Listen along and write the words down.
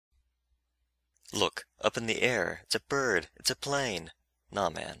Look, up in the air. It's a bird. It's a plane. Nah,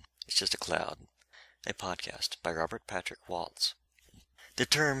 man. It's just a cloud. A podcast by Robert Patrick Waltz. The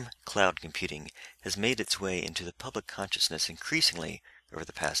term cloud computing has made its way into the public consciousness increasingly over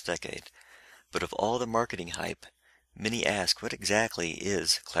the past decade. But of all the marketing hype, many ask what exactly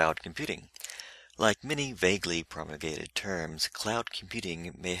is cloud computing? Like many vaguely promulgated terms, cloud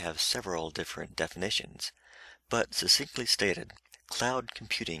computing may have several different definitions. But succinctly stated, cloud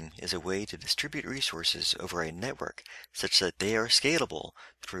computing is a way to distribute resources over a network such that they are scalable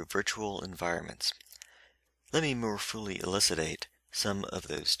through virtual environments. Let me more fully elucidate some of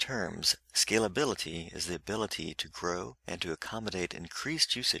those terms. Scalability is the ability to grow and to accommodate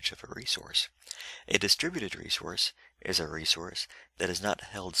increased usage of a resource. A distributed resource is a resource that is not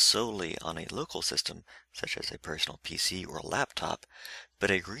held solely on a local system, such as a personal PC or laptop,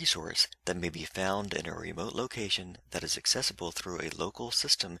 but a resource that may be found in a remote location that is accessible through a local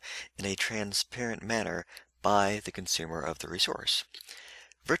system in a transparent manner by the consumer of the resource.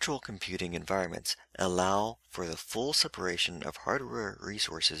 Virtual computing environments allow for the full separation of hardware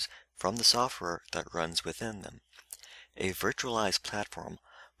resources from the software that runs within them. A virtualized platform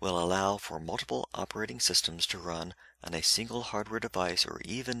will allow for multiple operating systems to run on a single hardware device or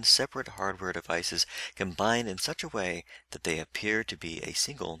even separate hardware devices combined in such a way that they appear to be a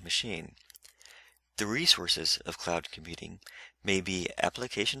single machine. The resources of cloud computing may be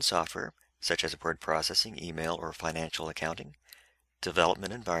application software, such as word processing, email, or financial accounting,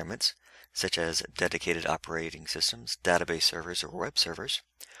 development environments, such as dedicated operating systems, database servers, or web servers,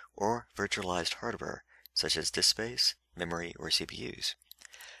 or virtualized hardware, such as disk space, memory, or CPUs.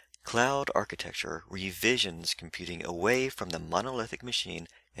 Cloud architecture revisions computing away from the monolithic machine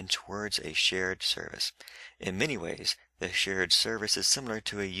and towards a shared service. In many ways, the shared service is similar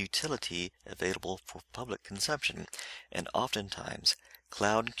to a utility available for public consumption, and oftentimes,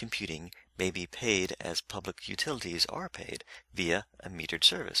 cloud computing may be paid as public utilities are paid via a metered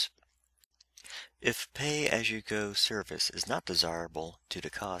service. If pay-as-you-go service is not desirable due to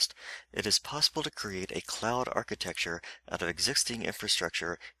cost, it is possible to create a cloud architecture out of existing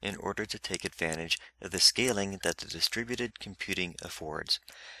infrastructure in order to take advantage of the scaling that the distributed computing affords.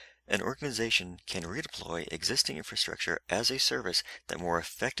 An organization can redeploy existing infrastructure as a service that more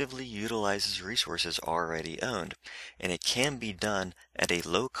effectively utilizes resources already owned, and it can be done at a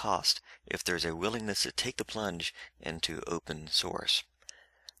low cost if there's a willingness to take the plunge into open source.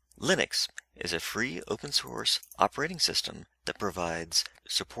 Linux is a free open source operating system that provides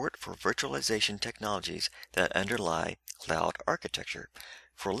support for virtualization technologies that underlie cloud architecture.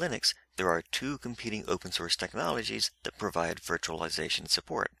 For Linux, there are two competing open source technologies that provide virtualization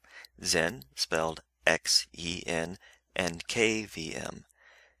support: Xen, spelled Xen, and KVM.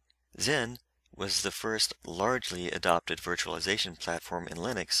 Xen was the first largely adopted virtualization platform in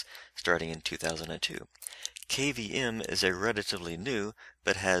Linux starting in 2002. KVM is a relatively new,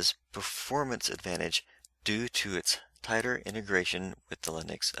 but has performance advantage due to its tighter integration with the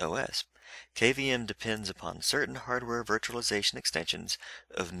Linux OS. KVM depends upon certain hardware virtualization extensions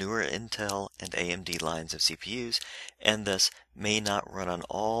of newer Intel and AMD lines of CPUs, and thus may not run on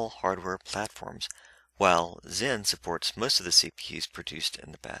all hardware platforms, while Xen supports most of the CPUs produced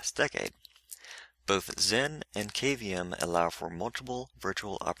in the past decade. Both Xen and KVM allow for multiple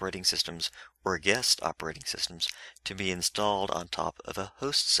virtual operating systems or guest operating systems to be installed on top of a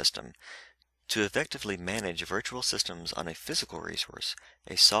host system. To effectively manage virtual systems on a physical resource,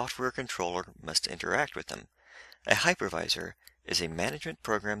 a software controller must interact with them. A hypervisor is a management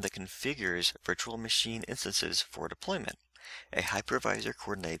program that configures virtual machine instances for deployment. A hypervisor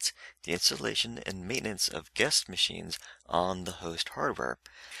coordinates the installation and maintenance of guest machines on the host hardware.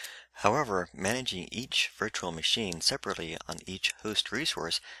 However, managing each virtual machine separately on each host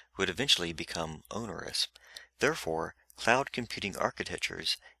resource would eventually become onerous. Therefore, cloud computing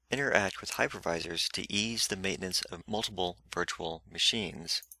architectures interact with hypervisors to ease the maintenance of multiple virtual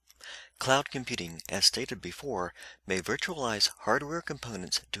machines. Cloud computing, as stated before, may virtualize hardware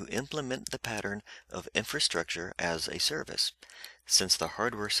components to implement the pattern of infrastructure as a service. Since the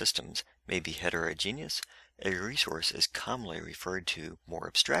hardware systems may be heterogeneous, a resource is commonly referred to more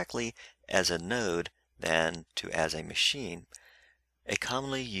abstractly as a node than to as a machine. A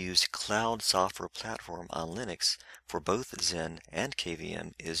commonly used cloud software platform on Linux for both Xen and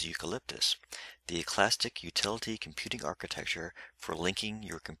KVM is Eucalyptus, the classic utility computing architecture for linking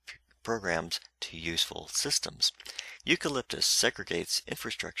your programs to useful systems. Eucalyptus segregates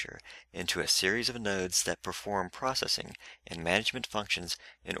infrastructure into a series of nodes that perform processing and management functions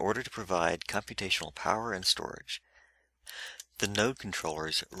in order to provide computational power and storage. The node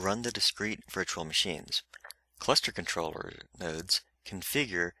controllers run the discrete virtual machines. Cluster controller nodes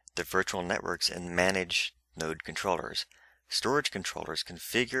configure the virtual networks and manage node controllers. Storage controllers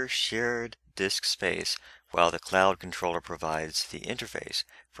configure shared disk space, while the cloud controller provides the interface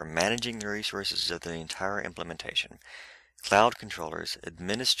for managing the resources of the entire implementation. Cloud controllers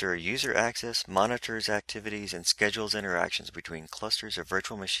administer user access, monitors activities, and schedules interactions between clusters of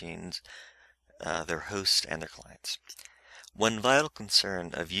virtual machines, their hosts, and their clients. One vital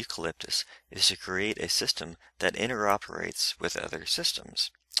concern of Eucalyptus is to create a system that interoperates with other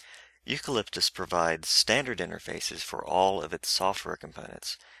systems. Eucalyptus provides standard interfaces for all of its software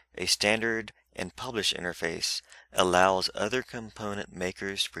components. A standard and publish interface allows other component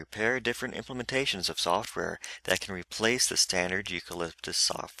makers to prepare different implementations of software that can replace the standard Eucalyptus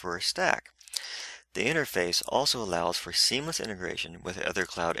software stack. The interface also allows for seamless integration with other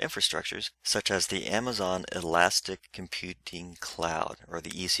cloud infrastructures, such as the Amazon Elastic Computing Cloud, or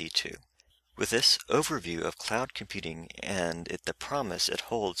the EC2. With this overview of cloud computing and the promise it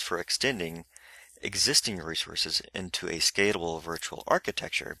holds for extending existing resources into a scalable virtual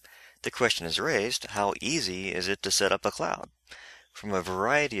architecture, the question is raised, how easy is it to set up a cloud? From a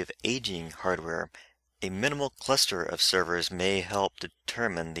variety of aging hardware, a minimal cluster of servers may help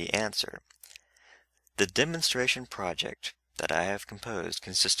determine the answer. The demonstration project that I have composed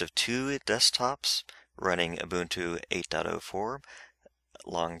consists of 2 desktops running Ubuntu 8.04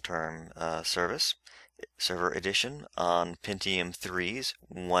 long-term server edition on Pentium 3's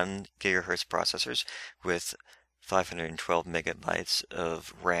 1 GHz processors with 512 megabytes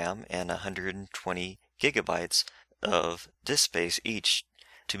of RAM and 120 gigabytes of disk space each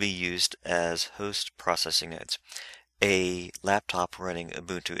to be used as host processing nodes. A laptop running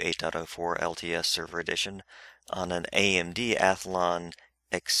Ubuntu 8.04 LTS Server Edition on an AMD Athlon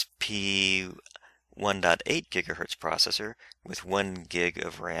XP 1.8 GHz processor with 1 gig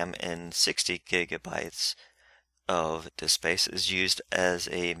of RAM and 60 gigabytes of disk space is used as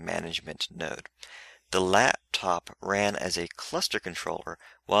a management node. The laptop ran as a cluster controller,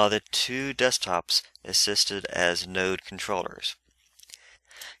 while the 2 desktops assisted as node controllers.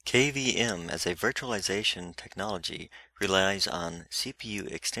 KVM as a virtualization technology relies on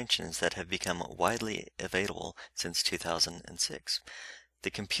CPU extensions that have become widely available since 2006. The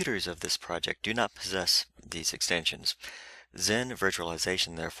computers of this project do not possess these extensions. Xen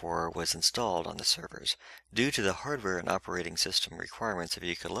virtualization, therefore, was installed on the servers. Due to the hardware and operating system requirements of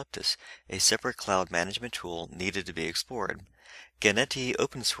Eucalyptus, a separate cloud management tool needed to be explored. Ganeti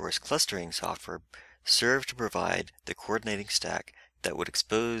open source clustering software served to provide the coordinating stack that would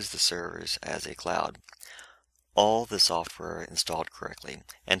expose the servers as a cloud. All the software installed correctly,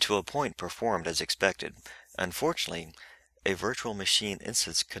 and to a point performed as expected. Unfortunately, a virtual machine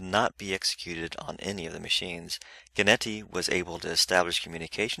instance could not be executed on any of the machines. Ganeti was able to establish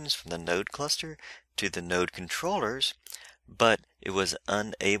communications from the node cluster to the node controllers, but it was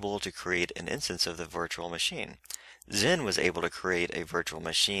unable to create an instance of the virtual machine. Xen was able to create a virtual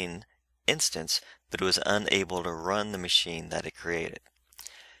machine instance, but it was unable to run the machine that it created.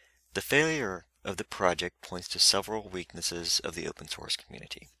 The failure of the project points to several weaknesses of the open source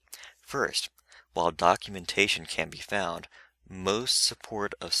community. First, while documentation can be found, most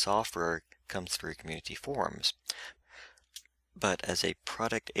support of software comes through community forums. But as a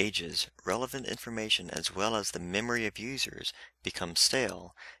product ages, relevant information as well as the memory of users becomes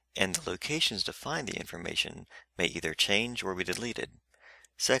stale, and the locations to find the information may either change or be deleted.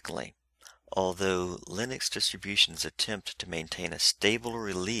 Secondly, although Linux distributions attempt to maintain a stable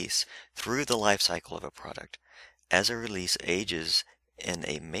release through the life cycle of a product, as a release ages in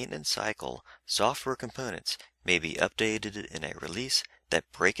a maintenance cycle, software components may be updated in a release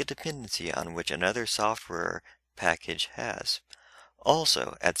that break a dependency on which another software package has.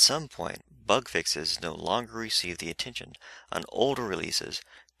 Also, at some point, bug fixes no longer receive the attention on older releases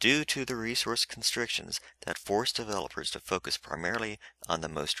due to the resource constrictions that force developers to focus primarily on the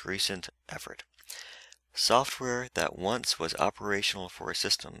most recent effort. Software that once was operational for a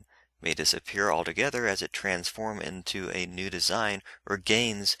system may disappear altogether as it transforms into a new design or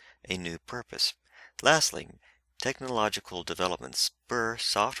gains a new purpose. Lastly, technological developments spur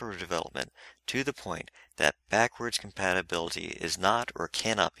software development to the point that backwards compatibility is not or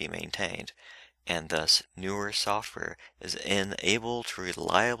cannot be maintained, and thus newer software is unable to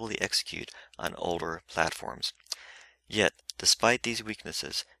reliably execute on older platforms. Yet, despite these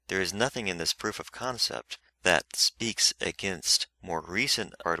weaknesses, there is nothing in this proof of concept that speaks against more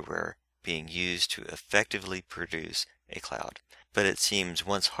recent hardware being used to effectively produce a cloud. But it seems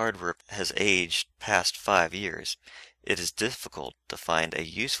once hardware has aged past 5 years, it is difficult to find a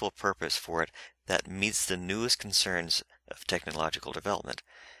useful purpose for it that meets the newest concerns of technological development,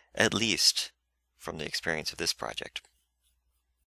 at least from the experience of this project.